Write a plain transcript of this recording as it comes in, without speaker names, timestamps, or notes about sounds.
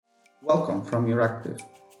Welcome from Euractiv.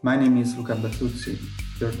 My name is Luca Bertuzzi,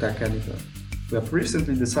 your tech editor. We have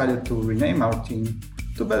recently decided to rename our team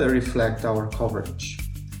to better reflect our coverage.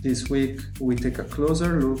 This week, we take a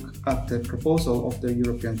closer look at the proposal of the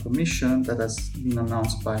European Commission that has been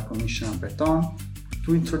announced by Commissioner Breton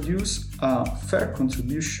to introduce a fair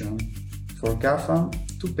contribution for GAFAM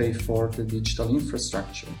to pay for the digital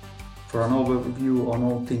infrastructure. For an overview on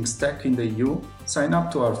all things tech in the EU, sign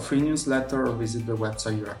up to our free newsletter or visit the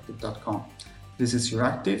website euractiv.com. This is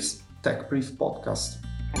Euractiv's Tech Brief podcast.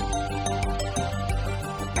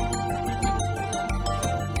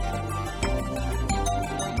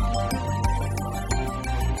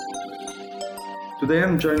 Today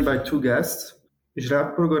I'm joined by two guests,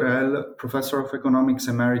 Gérard Porgorel, Professor of Economics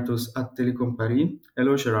Emeritus at Telecom Paris.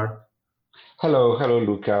 Hello, Gérard. Hello,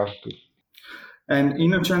 Luca. And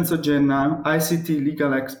Innocenzo Genna, ICT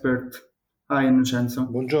legal expert. Hi, Innocenzo.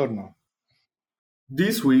 Buongiorno.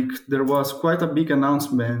 This week, there was quite a big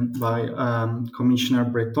announcement by Commissioner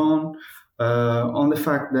Breton on the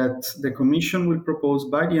fact that the Commission will propose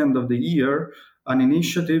by the end of the year an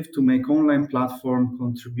initiative to make online platforms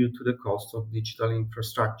contribute to the cost of digital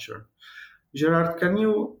infrastructure. Gérard, can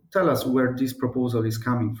you tell us where this proposal is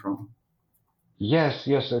coming from? Yes,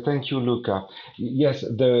 thank you, Luca. Yes,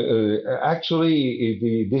 this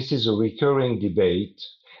is a recurring debate,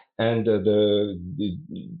 and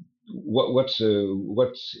what's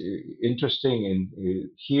interesting in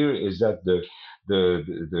here is that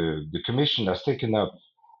the Commission has taken up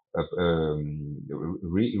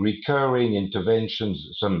recurring interventions,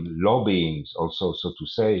 some lobbying also, so to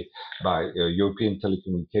say, by European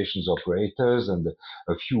telecommunications operators. And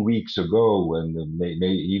a few weeks ago, and maybe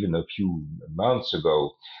even a few months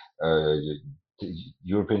ago,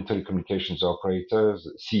 European telecommunications operators,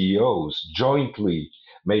 CEOs, jointly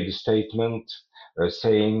made a statement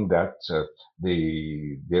saying that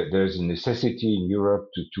there's a necessity in Europe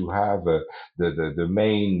to have the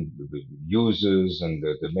main users and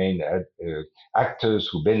the main actors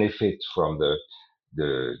who benefit from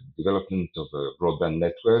the development of broadband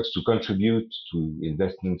networks to contribute to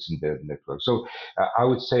investments in their network. So I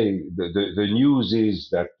would say the news is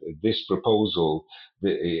that this proposal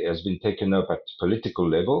has been taken up at political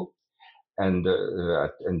level and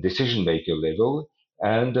at decision maker level,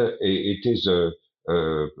 and it is a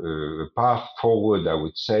path forward, I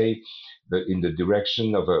would say, in the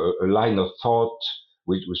direction of a line of thought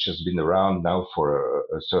which has been around now for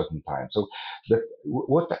a certain time. So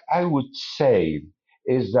what I would say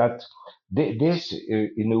is that this,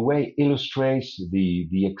 in a way, illustrates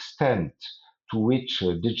the extent to which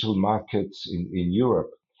digital markets in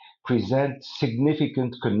Europe present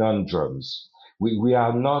significant conundrums. We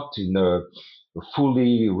are not in a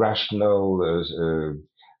fully rational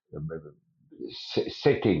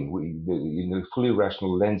setting, in a fully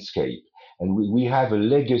rational landscape. And we have a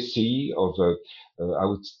legacy of, I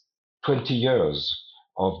would 20 years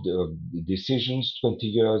of the decisions, 20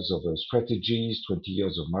 years of strategies, 20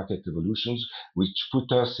 years of market evolutions, which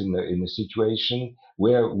put us in a situation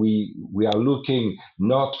where we are looking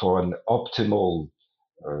not for an optimal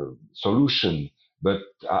solution, but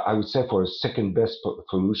I would say for a second best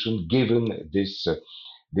solution given this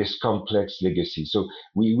complex legacy. So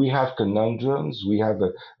we have conundrums, we have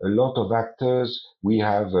a lot of actors, we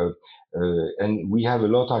have and we have a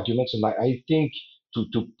lot of arguments, and I think to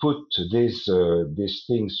put this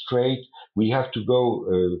thing straight, we have to go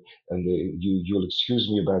and you'll excuse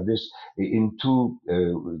me about this, into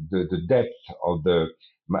the depth of the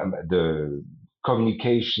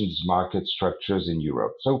communications market structures in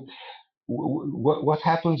Europe. So what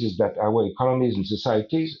happens is that our economies and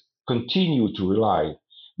societies continue to rely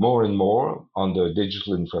more and more on the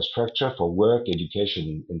digital infrastructure for work,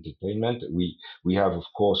 education, and entertainment. We have, of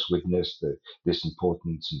course, witnessed this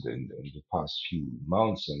importance in the past few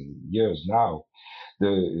months and years now.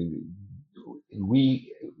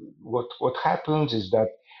 What happens is that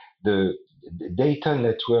the data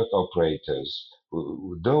network operators,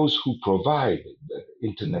 those who provide the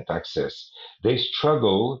internet access, they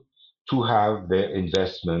struggle to have their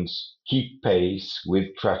investments keep pace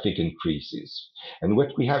with traffic increases. And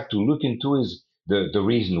what we have to look into is the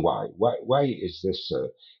reason why. Why is this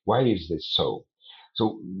so?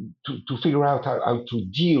 So to figure out how to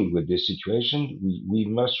deal with this situation, we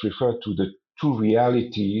must refer to the two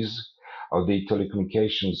realities of the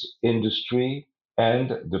telecommunications industry and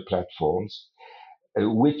the platforms,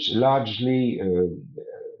 which largely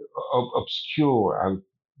obscure,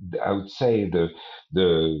 I would say, the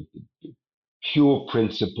pure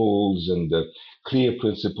principles and the clear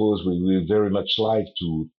principles we very much like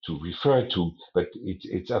to refer to, but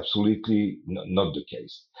it's absolutely not the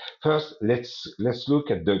case. First, let's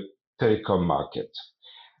look at the telecom market.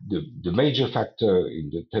 The major factor in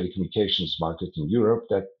the telecommunications market in Europe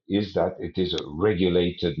that it is a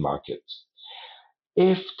regulated market.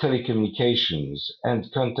 If telecommunications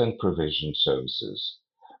and content provision services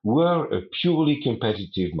were a purely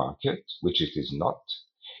competitive market, which it is not,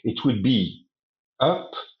 it would be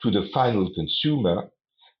up to the final consumer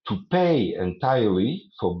to pay entirely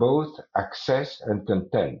for both access and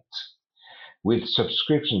content, with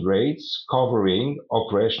subscription rates covering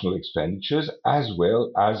operational expenditures as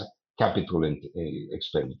well as capital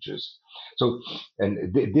expenditures. So,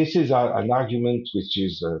 and this is an argument which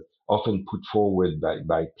is often put forward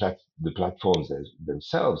by the platforms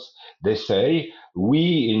themselves. They say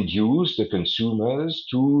we induce the consumers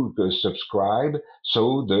to subscribe,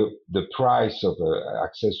 so the price of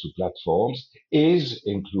access to platforms is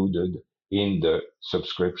included in the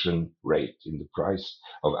subscription rate, in the price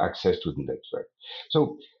of access to the network.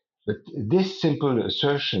 So, but this simple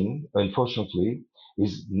assertion, unfortunately,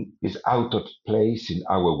 is, is out of place in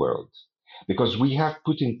our world because we have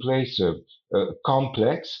put in place a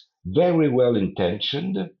complex, very well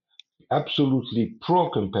intentioned, absolutely pro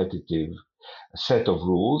competitive set of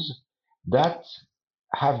rules that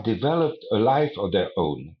have developed a life of their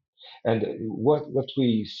own. And what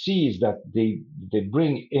we see is that they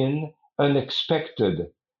bring in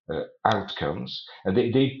unexpected outcomes, and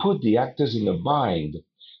they put the actors in a bind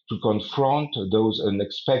to confront those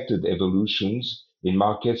unexpected evolutions in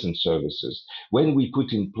markets and services. When we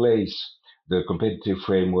put in place the competitive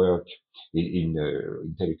framework in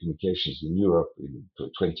telecommunications in Europe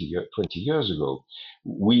 20 years ago,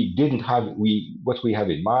 we didn't have what we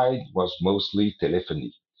had in mind was mostly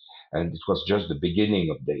telephony, and it was just the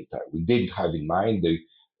beginning of data. We didn't have in mind the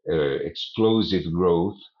explosive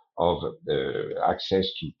growth of access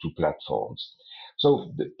to platforms.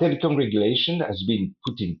 So the telecom regulation has been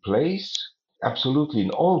put in place absolutely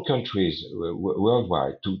in all countries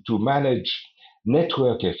worldwide to manage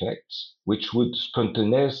network effects, which would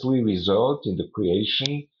spontaneously result in the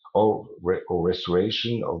creation or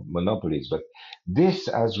restoration of monopolies. But this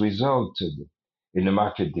has resulted in a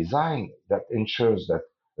market design that ensures that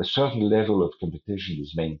a certain level of competition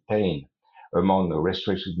is maintained among a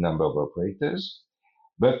restricted number of operators.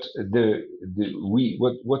 But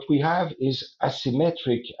what we have is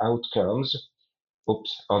asymmetric outcomes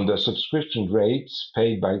on the subscription rates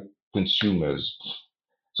paid by consumers.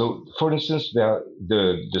 So, for instance,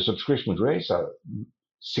 the subscription rates are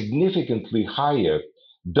significantly higher,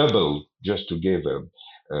 double, just to give a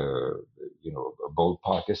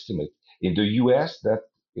ballpark estimate, in the US than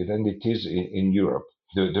it is in Europe.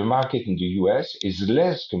 The market in the US is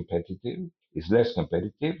less competitive,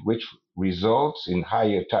 which results in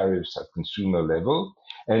higher tariffs at consumer level.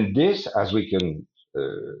 And this, as we can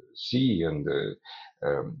see, and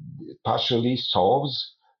partially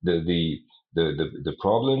solves the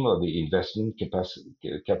problem of the investment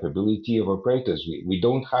capability of operators. We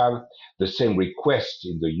don't have the same request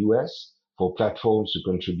in the US for platforms to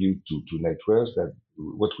contribute to networks that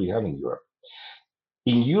what we have in Europe.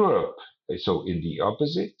 In Europe, so in the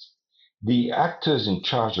opposite, the actors in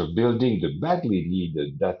charge of building the badly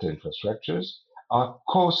needed data infrastructures are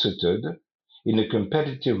corseted in a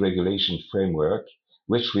competitive regulation framework,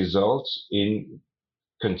 which results in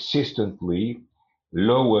consistently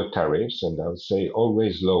lower tariffs, and I would say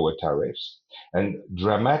always lower tariffs, and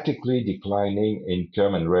dramatically declining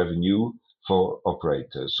income and revenue for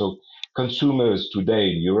operators. So consumers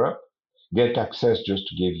today in Europe get access, just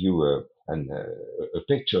to give you a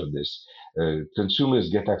picture of this, consumers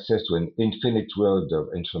get access to an infinite world of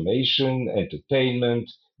information, entertainment,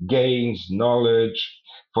 games, knowledge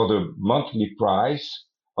for the monthly price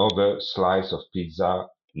of a slice of pizza,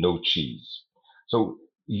 no cheese. So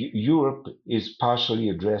Europe is partially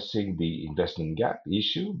addressing the investment gap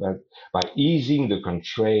issue, but by easing the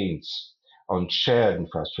constraints on shared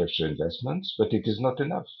infrastructure investments, but it is not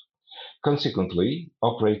enough. Consequently,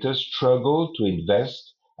 operators struggle to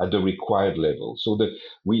invest at the required level. So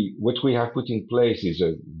what we have put in place is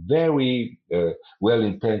a very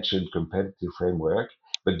well-intentioned competitive framework,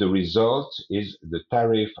 but the result is the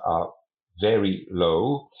tariffs are very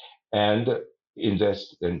low, and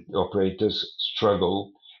operators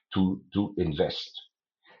struggle to invest.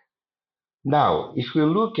 Now, if we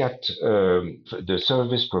look at the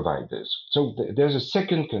service providers, so there's a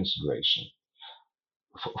second consideration.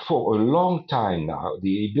 For a long time now,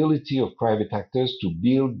 the ability of private actors to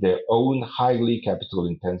build their own highly capital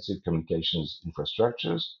intensive communications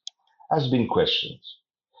infrastructures has been questioned.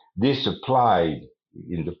 This applied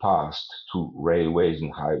in the past to railways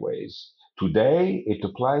and highways. Today, it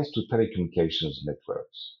applies to telecommunications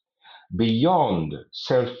networks. Beyond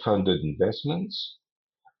self funded investments,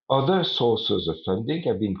 Other sources of funding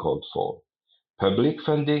have been called for. Public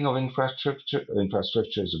funding of infrastructure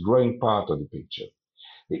is a growing part of the picture.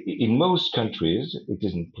 In most countries, it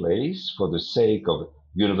is in place for the sake of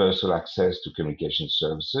universal access to communication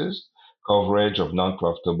services, coverage of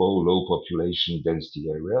non-profitable, low population density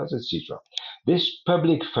areas, etc. This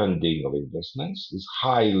public funding of investments is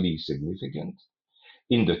highly significant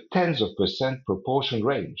in the tens of percent proportion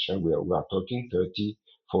range. And we are talking 30,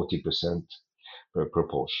 40% per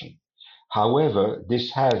proportion. However,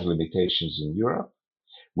 this has limitations in Europe,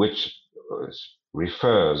 which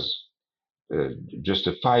refers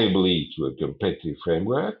justifiably to a competitive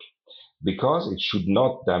framework because it should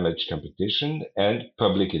not damage competition and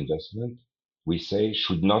public investment, we say,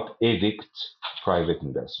 should not evict private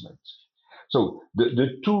investment. So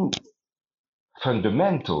the two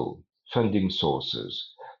fundamental funding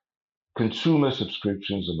sources, consumer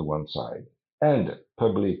subscriptions on the one side and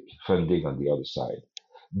public funding on the other side,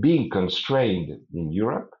 being constrained in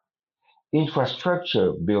Europe,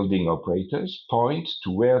 infrastructure building operators point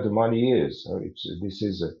to where the money is. This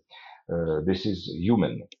is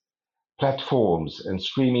human. Platforms and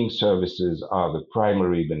streaming services are the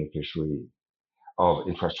primary beneficiary of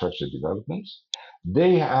infrastructure development.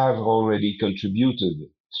 They have already contributed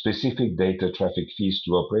specific data traffic fees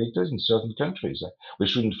to operators in certain countries. We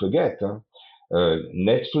shouldn't forget,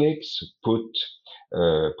 Netflix puts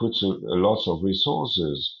a lot of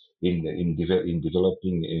resources in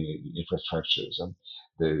developing infrastructures.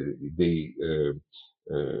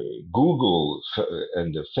 Google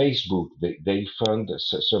and Facebook, they fund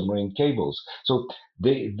submarine cables. So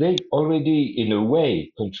they already, in a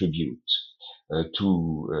way, contribute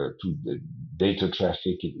to the data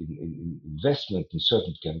traffic in investment in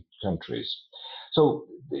certain countries. So,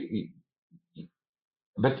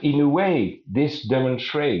 but in a way, this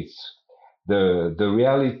demonstrates the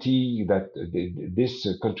reality that this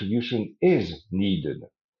contribution is needed.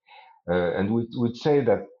 And we would say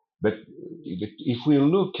that, but if we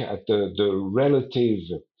look at the relative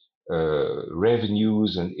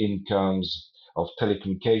revenues and incomes of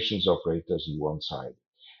telecommunications operators on one side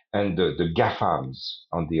and the GAFAMs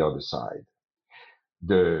on the other side,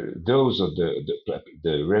 those are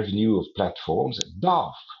the revenue of platforms,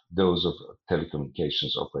 DAF, those of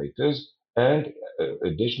telecommunications operators, and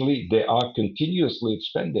additionally, they are continuously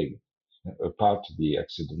expanding, apart from the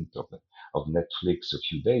accident of Netflix a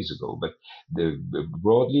few days ago. But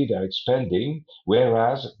broadly, they're expanding,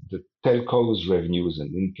 whereas the telcos' revenues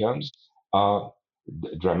and incomes are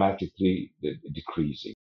dramatically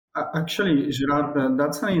decreasing. Actually, Gerard,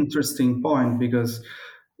 that's an interesting point because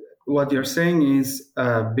what you're saying is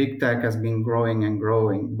big tech has been growing and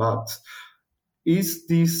growing, but is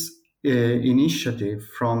this initiative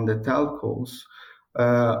from the telcos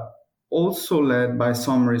also led by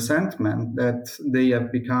some resentment that they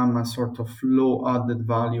have become a sort of low added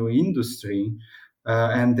value industry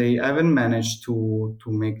and they haven't managed to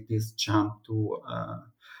make this jump to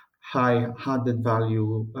high added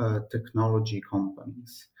value technology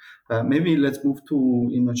companies? Maybe let's move to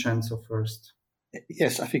Innocenzo first.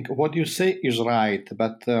 Yes, I think what you say is right,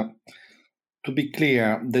 but to be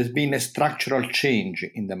clear, there's been a structural change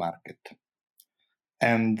in the market.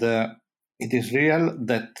 And it is real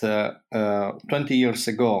that 20 years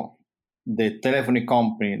ago, the telephony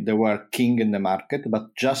company, they were king in the market,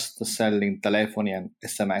 but just selling telephony and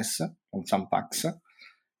SMS and some fax.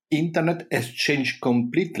 Internet has changed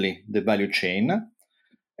completely the value chain,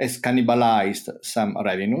 has cannibalized some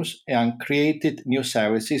revenues, and created new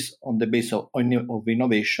services on the basis of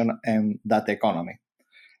innovation and data economy.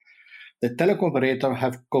 The telecom operators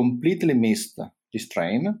have completely missed this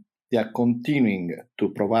train. They are continuing to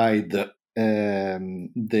provide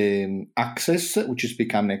the access, which is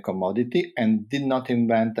becoming a commodity, and did not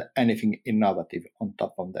invent anything innovative on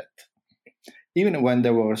top of that. Even when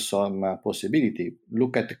there were some possibility,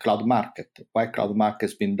 look at the cloud market. Why cloud market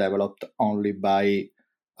has been developed only by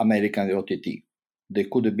American OTT? They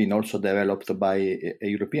could have been also developed by a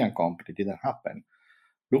European company. It didn't happen.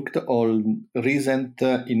 Look at all recent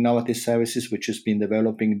innovative services which has been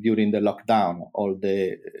developing during the lockdown, all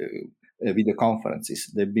the video conferences.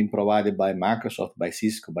 They've been provided by Microsoft, by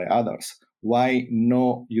Cisco, by others. Why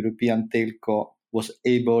no European telco was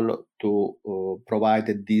able to provide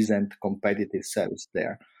a decent competitive service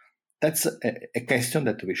there? That's a question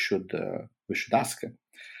that we should ask.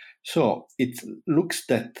 So it looks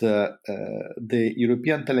that the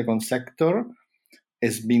European telecom sector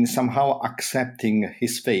has been somehow accepting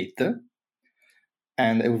his fate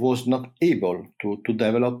and was not able to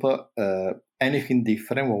develop anything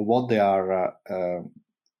different from what they are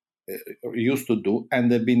used to do,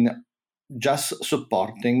 and they've been just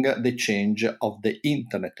supporting the change of the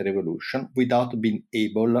internet revolution without being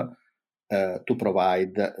able to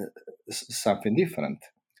provide something different.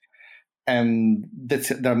 And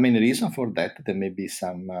there are many reasons for that. There may be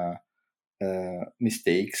some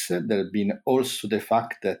mistakes. There have been also the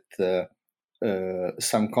fact that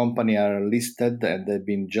some companies are listed and they've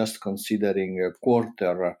been just considering a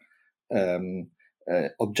quarter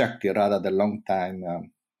objective rather than long time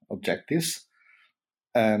objectives.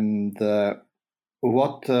 And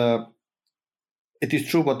what it is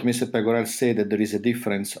true what Mr. Pegorel said, that there is a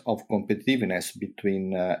difference of competitiveness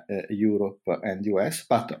between Europe and US,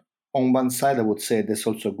 but on one side, I would say that's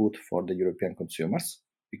also good for the European consumers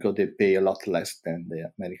because they pay a lot less than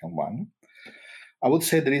the American one. I would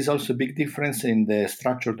say there is also a big difference in the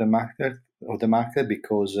structure of the market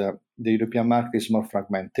because the European market is more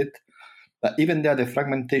fragmented. But even there, the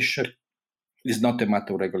fragmentation is not a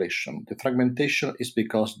matter of regulation. The fragmentation is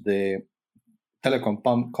because the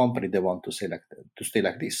telecom company, they want to stay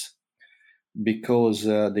like this. Because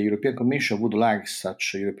the European Commission would like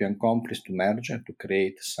such European companies to merge and to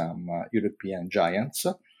create some European giants.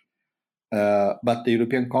 But the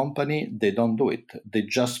European company, they don't do it. They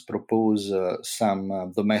just propose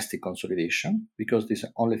some domestic consolidation because this is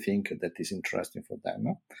the only thing that is interesting for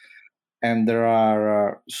them. And there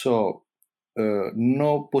are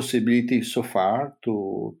no possibility so far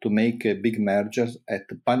to make big mergers at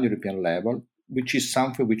the pan-European level, which is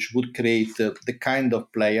something which would create the kind of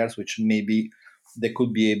players which maybe they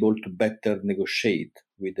could be able to better negotiate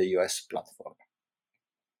with the US platform.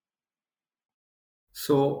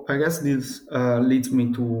 So I guess this leads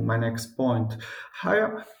me to my next point.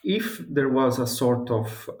 If there was a sort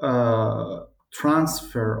of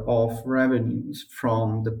transfer of revenues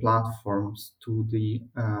from the platforms to the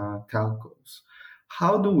telcos,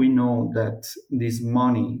 how do we know that this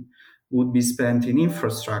money would be spent in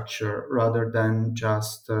infrastructure rather than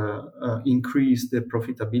just increase the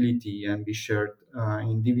profitability and be shared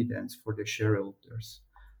in dividends for the shareholders?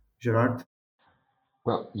 Gerard?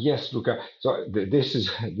 Well, yes, Luca. So this is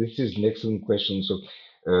an excellent question. So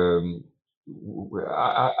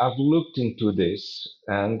I've looked into this,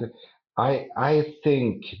 and I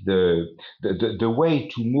think the way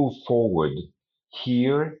to move forward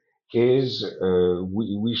here is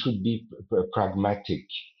we should be pragmatic,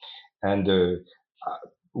 and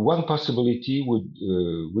one possibility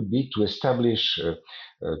would be to establish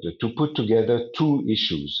to put together two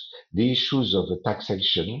issues: the issues of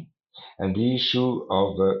taxation and the issue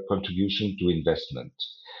of contribution to investment.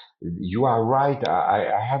 You are right.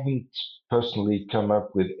 I haven't personally come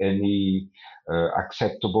up with any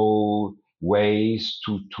acceptable ways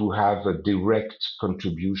to have direct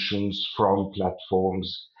contributions from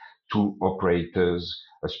platforms to operators,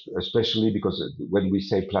 especially because when we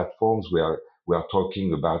say platforms, we are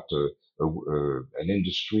talking about an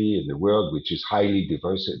industry in the world which is highly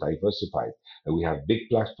diversified. And we have big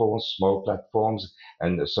platforms, small platforms,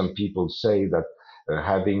 and some people say that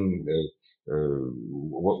having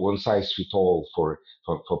one size fits all for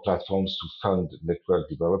platforms to fund network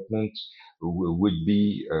development would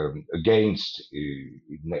be against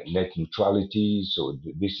net neutrality. So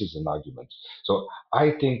this is an argument. So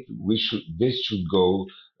I think this should go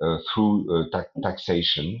through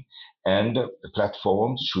taxation, and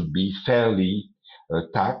platforms should be fairly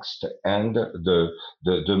taxed, and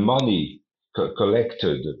the money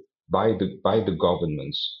collected by the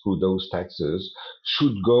governments through those taxes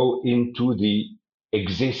should go into the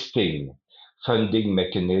existing funding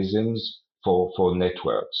mechanisms for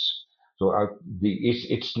networks. So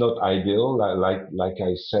it's not ideal. Like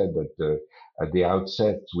I said at the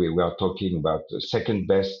outset, we are talking about second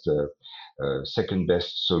best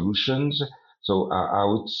solutions. So I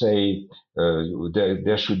would say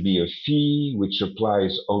there should be a fee which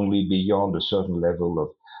applies only beyond a certain level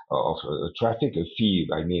of traffic. A fee,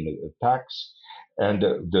 I mean a tax, and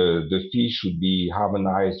the fee should be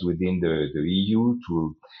harmonized within the EU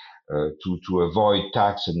to avoid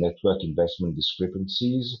tax and network investment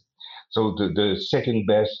discrepancies. So the second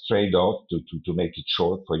best trade-off, to make it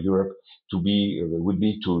short for Europe, would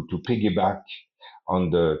be to piggyback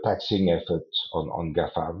on the taxing effort on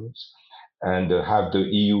GAFAMs, and have the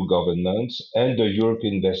EU governments and the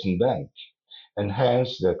European Investment Bank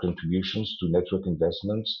enhance their contributions to network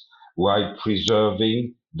investments while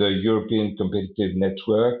preserving the European competitive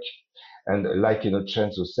network. And like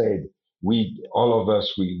Innocenzo said, all of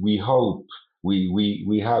us we hope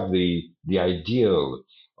we have the ideal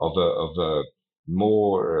of a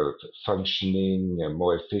more functioning,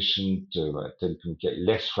 more efficient,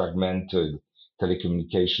 less fragmented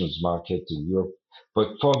telecommunications market in Europe.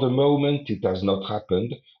 But for the moment, it has not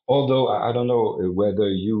happened. Although I don't know whether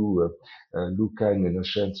you, Luca and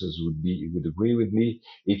Innocentius would agree with me,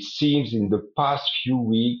 it seems in the past few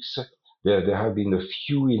weeks there have been a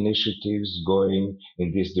few initiatives going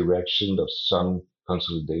in this direction of some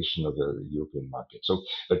consolidation of the European market. So,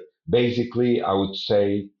 but basically, I would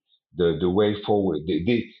say the way forward,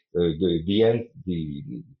 the end,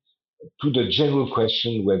 to the general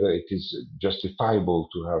question whether it is justifiable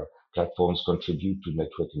to have platforms contribute to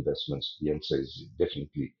network investments, the answer is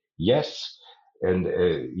definitely yes, and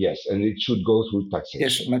yes, and it should go through taxation.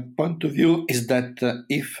 Yes, my point of view is that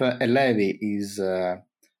if a levy is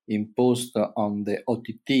imposed on the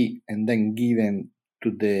OTT and then given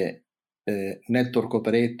to the network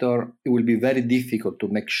operator, it will be very difficult to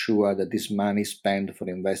make sure that this money spent for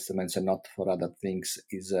investments and not for other things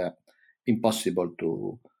is impossible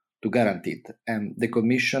to guarantee it. And the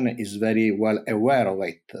Commission is very well aware of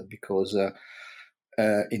it because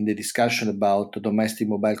in the discussion about domestic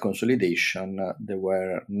mobile consolidation, they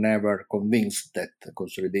were never convinced that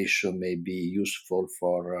consolidation may be useful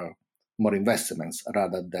for more investments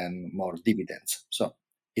rather than more dividends. So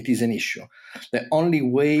it is an issue. The only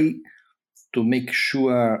way to make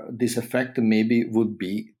sure this effect maybe would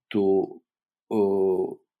be to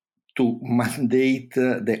mandate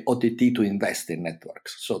the OTT to invest in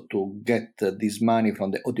networks. So to get this money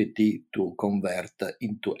from the OTT to convert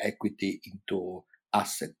into equity, into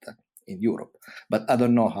asset in Europe. But I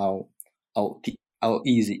don't know how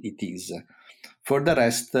easy it is. For the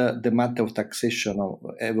rest, the matter of taxation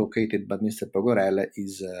advocated by Mr. Pogorel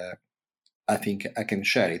is, I think I can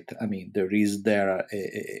share it. I mean, there is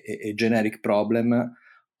a generic problem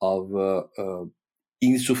of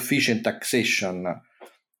insufficient taxation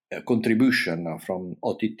contribution from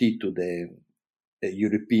OTT to the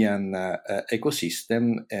European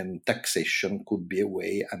ecosystem, and taxation could be a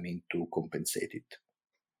way, to compensate it.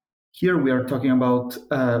 Here we are talking about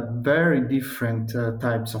very different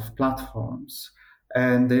types of platforms,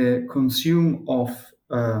 and the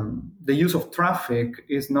the use of traffic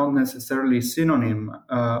is not necessarily synonym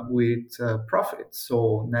with profit.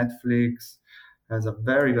 So Netflix has a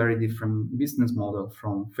very, very different business model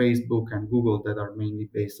from Facebook and Google that are mainly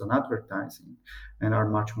based on advertising and are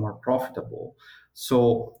much more profitable.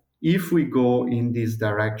 So if we go in this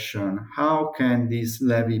direction, how can this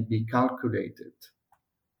levy be calculated?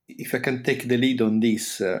 If I can take the lead on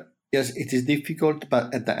this, yes, it is difficult,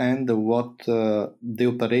 but at the end, what the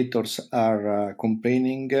operators are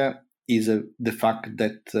complaining is the fact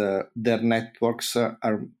that their networks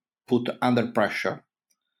are put under pressure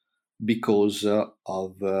because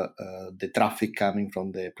of the traffic coming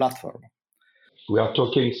from the platform. We are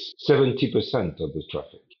talking 70% of the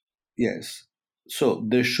traffic. Yes. So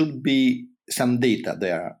there should be some data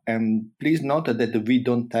there. And please note that we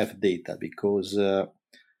don't have data because,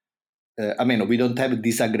 we don't have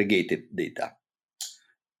disaggregated data.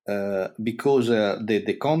 Because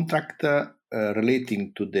the contract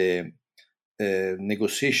relating to the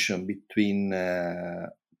negotiation between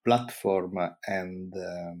platform and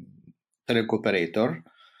telecom operator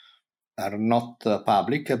are not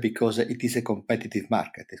public because it is a competitive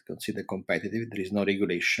market. It's considered competitive. There is no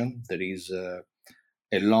regulation. There is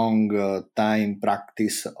a long time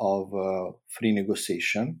practice of free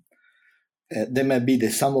negotiation. There may be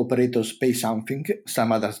that some operators pay something,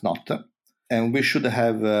 some others not. And we should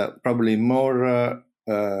have probably more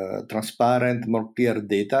transparent, more clear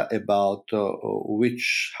data about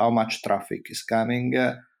how much traffic is coming,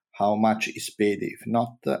 how much is paid if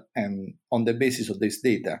not, and on the basis of this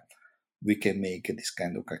data, we can make this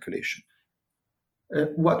kind of calculation.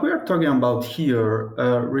 What we are talking about here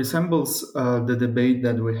resembles the debate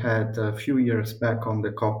that we had a few years back on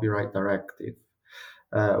the copyright directive,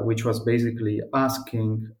 which was basically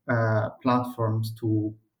asking platforms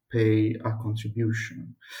to pay a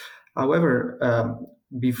contribution. However,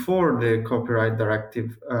 before the copyright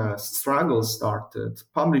directive struggle started,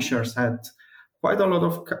 publishers had quite a lot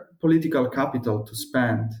of political capital to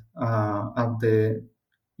spend at the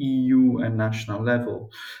EU and national level.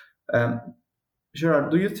 Gerard,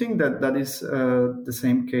 do you think that is the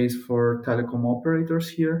same case for telecom operators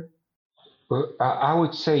here? Well, I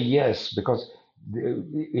would say yes, because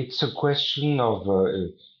it's a question of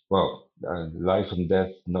life and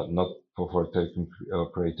death. Not for telecom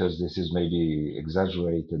operators. This is maybe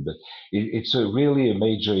exaggerated, but it's really a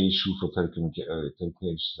major issue for telecom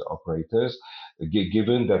operators,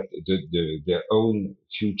 given that their own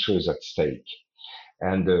future is at stake,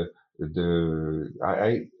 and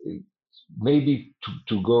maybe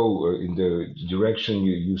to go in the direction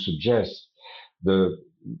you suggest,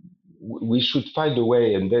 we should find a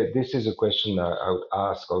way, and this is a question I would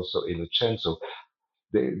ask also Innocentius.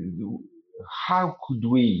 how could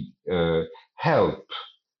we help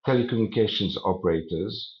telecommunications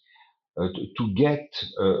operators to get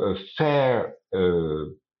a fair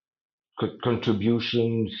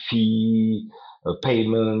contribution fee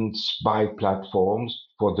payments by platforms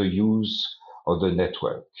for the use of the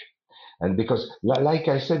network. And because, like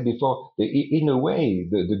I said before, in a way,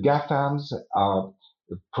 the GAFAMs are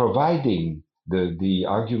providing the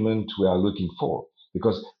argument we are looking for,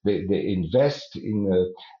 because they invest in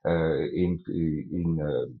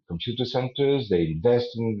computer centers, they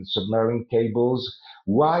invest in submarine cables.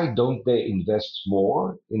 Why don't they invest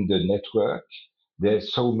more in the network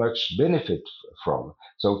there's so much benefit from?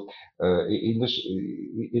 So, in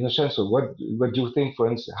a sense, of what do you think, for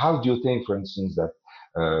instance? How do you think, for instance, that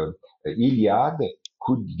Iliad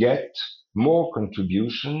could get more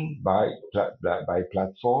contribution by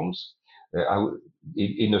platforms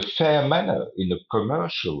in a fair manner, in a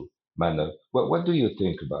commercial manner? What do you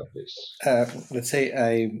think about this? Let's say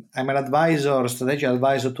I'm an advisor, strategic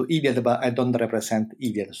advisor to Iliad, but I don't represent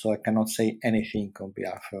Iliad, so I cannot say anything on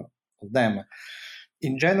behalf of them.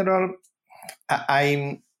 In general,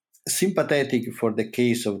 I'm sympathetic for the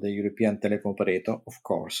case of the European telecom operator, of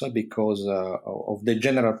course, because of the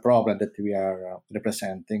general problem that we are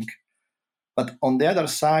representing. But on the other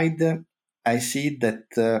side, I see that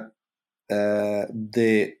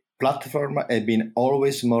the platform has been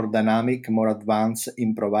always more dynamic, more advanced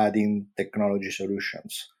in providing technology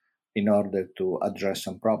solutions in order to address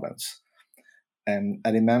some problems. And I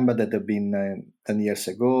remember that there have been 10 years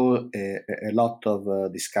ago a lot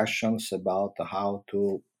of discussions about how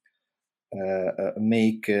to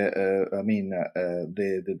make the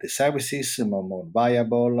services more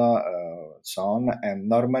viable, so on. And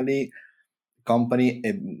normally,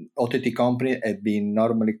 OTT company have been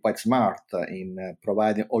normally quite smart in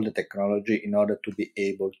providing all the technology in order to be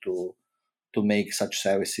able to make such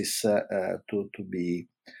services to be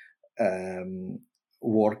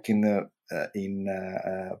working in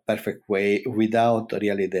a perfect way without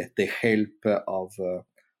really the help of the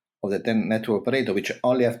network operator, which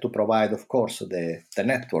only have to provide, of course, the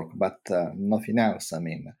network, but nothing else. I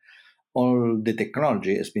mean, all the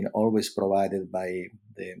technology has been always provided by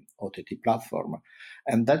the OTT platform.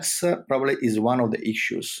 And that's probably is one of the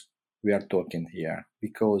issues we are talking here,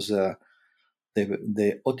 because the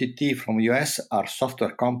OTT from US are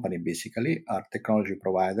software company, basically, are technology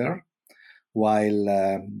provider, while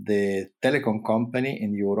the telecom company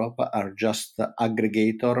in Europe are just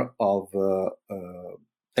aggregator of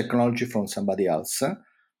technology from somebody else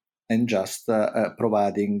and just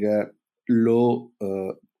providing low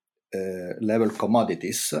level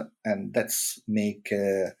commodities, and that's make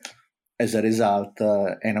as a result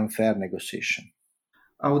an unfair negotiation.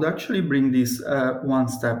 I would actually bring this one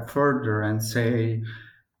step further and say,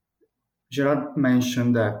 Gerard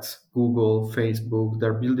mentioned that Google, Facebook,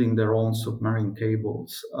 they're building their own submarine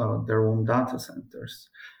cables, their own data centers.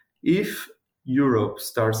 If Europe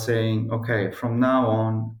starts saying, okay, from now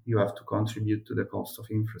on, you have to contribute to the cost of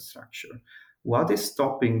infrastructure, what is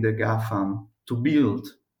stopping the GAFAM to build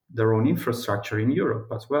their own infrastructure in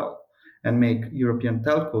Europe as well and make European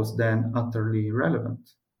telcos then utterly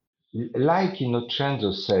irrelevant? Like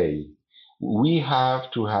Innocenzo say, we have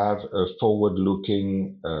to have a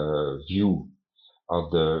forward-looking view of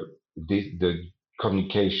the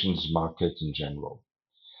communications market in general,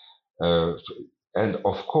 and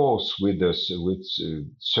of course, with the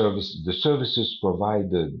services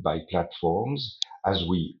provided by platforms, as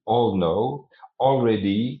we all know,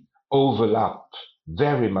 already overlap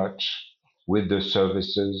very much with the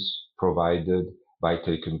services provided by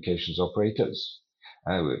telecommunications operators.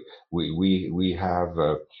 We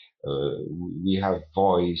have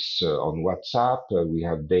voice on WhatsApp. We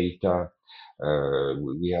have data.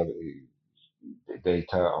 We have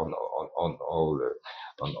data on all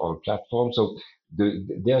platforms. So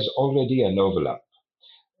there's already an overlap.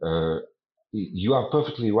 You are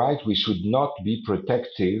perfectly right. We should not be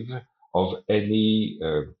protective of any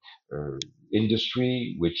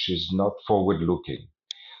industry which is not forward-looking.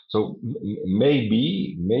 So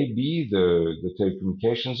maybe the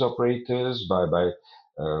telecommunications operators, by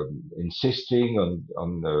insisting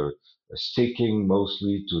on sticking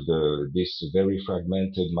mostly to this very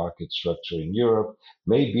fragmented market structure in Europe,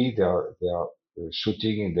 maybe they are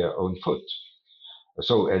shooting in their own foot.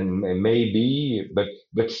 So, and maybe, but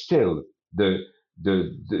still, there's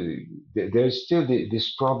still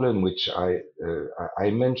this problem which I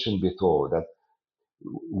mentioned before, that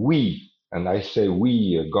we, and I say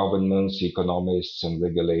we, governments, economists, and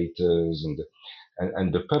regulators,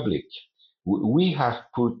 and the public, we have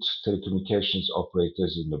put telecommunications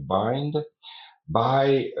operators in a bind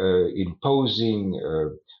by imposing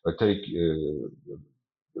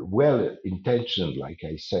well-intentioned, like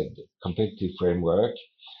I said, competitive framework,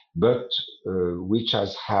 but which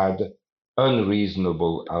has had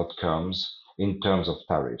unreasonable outcomes in terms of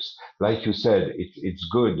tariffs. Like you said, it's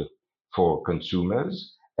good for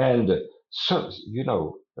consumers, and so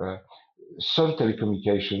some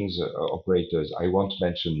telecommunications operators, I won't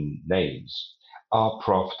mention names, are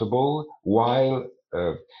profitable while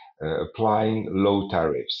applying low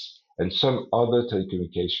tariffs, and some other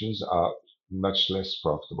telecommunications are much less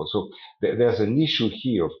profitable. So there's an issue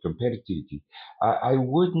here of competitivity. I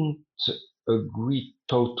wouldn't agree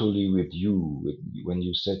totally with you when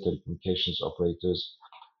you said telecommunications operators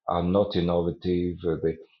are not innovative.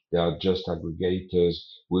 They are just aggregators.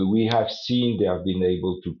 We have seen they have been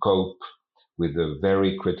able to cope with the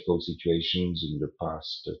very critical situations in the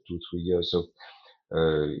past 2-3 years. So,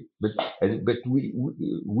 but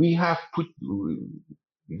we have put,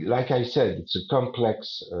 like I said, it's a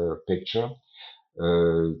complex picture.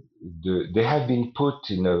 They have been put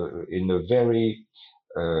in a very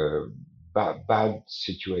bad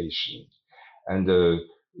situation, and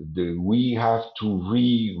we have to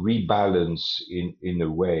rebalance in a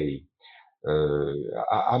way.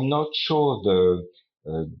 I'm not sure the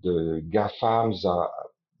GAFAMs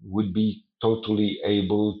would be totally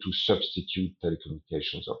able to substitute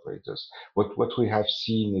telecommunications operators. What we have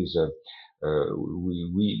seen is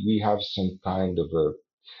we have some kind of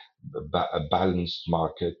a balanced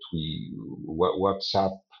market.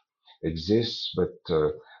 WhatsApp exists, but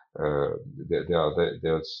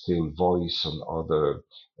there's still voice on other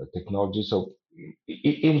technologies. So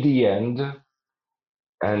in the end,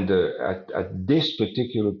 and at this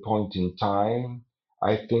particular point in time,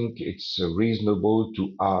 I think it's reasonable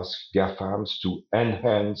to ask GAFAMs to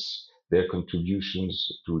enhance their contributions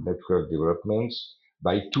to network developments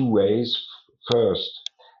by two ways. First,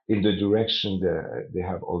 in the direction that they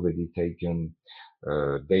have already taken,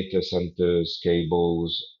 data centers,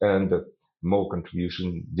 cables, and more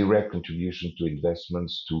direct contribution to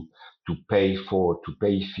investments to pay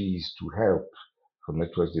fees to help for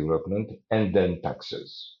network development, and then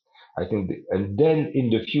taxes. I think, and then in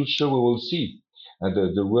the future we will see.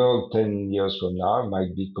 The world 10 years from now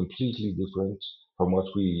might be completely different from what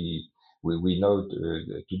we know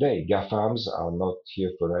today. GAFAMs are not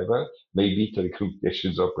here forever. Maybe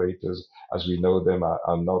telecommunications operators, as we know them,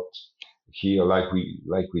 are not here like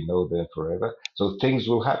we know them forever. So things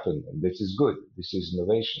will happen, and this is good. This is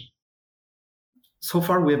innovation. So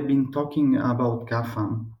far, we have been talking about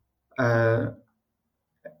GAFAM.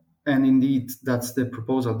 And indeed, that's the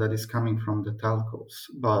proposal that is coming from the telcos.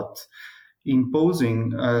 But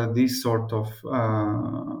imposing this sort of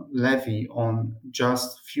levy on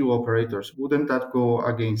just few operators, wouldn't that go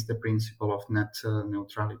against the principle of net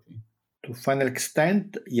neutrality? To a final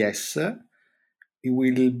extent, yes. It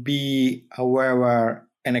will be, however,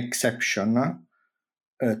 an exception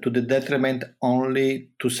to the detriment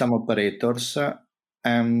only to some operators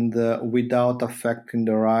and without affecting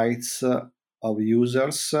the rights of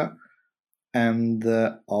users and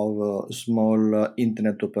of small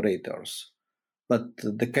internet operators. But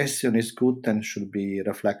the question is good and should be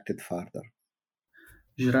reflected further.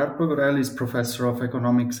 Gérard Pogorel is Professor of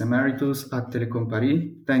Economics Emeritus at Telecom Paris.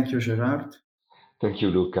 Thank you, Gérard. Thank you,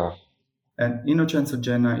 Luca. And Innocenzo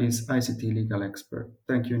Genna is ICT legal expert.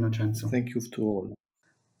 Thank you, Innocenzo. Thank you to all.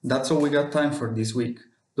 That's all we got time for this week.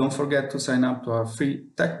 Don't forget to sign up to our free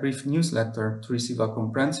Tech Brief newsletter to receive a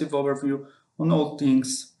comprehensive overview on all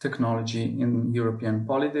things technology in European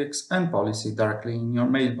politics and policy directly in your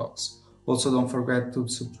mailbox. Also, don't forget to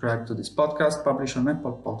subscribe to this podcast, published on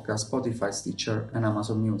Apple Podcasts, Spotify, Stitcher, and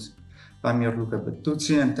Amazon Music. I'm your Luca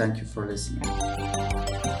Bettuzzi, and thank you for listening.